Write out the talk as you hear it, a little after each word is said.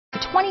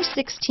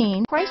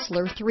2016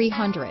 Chrysler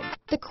 300.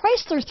 The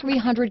Chrysler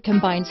 300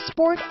 combines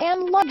sport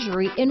and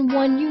luxury in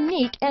one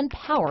unique and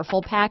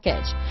powerful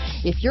package.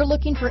 If you're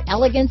looking for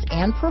elegance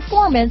and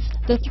performance,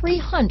 the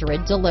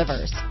 300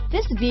 delivers.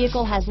 This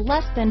vehicle has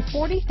less than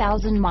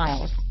 40,000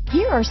 miles.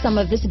 Here are some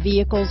of this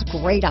vehicle's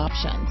great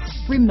options: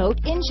 remote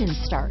engine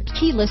start,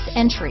 keyless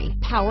entry,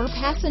 power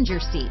passenger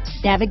seat,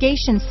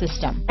 navigation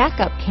system,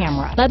 backup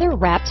camera,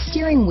 leather-wrapped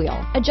steering wheel,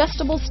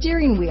 adjustable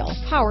steering wheel,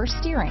 power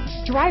steering,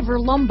 driver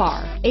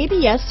lumbar,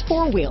 ABS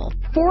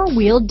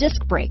four-wheel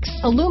disc brakes,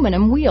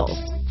 aluminum wheels,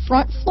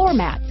 front floor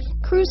mats,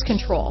 cruise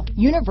control,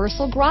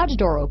 universal garage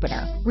door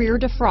opener, rear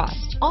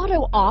defrost,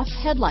 auto-off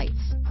headlights,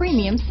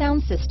 premium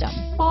sound system,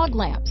 fog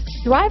lamps.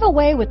 Drive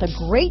away with a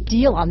great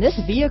deal on this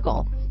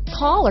vehicle.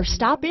 Call or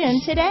stop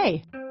in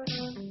today.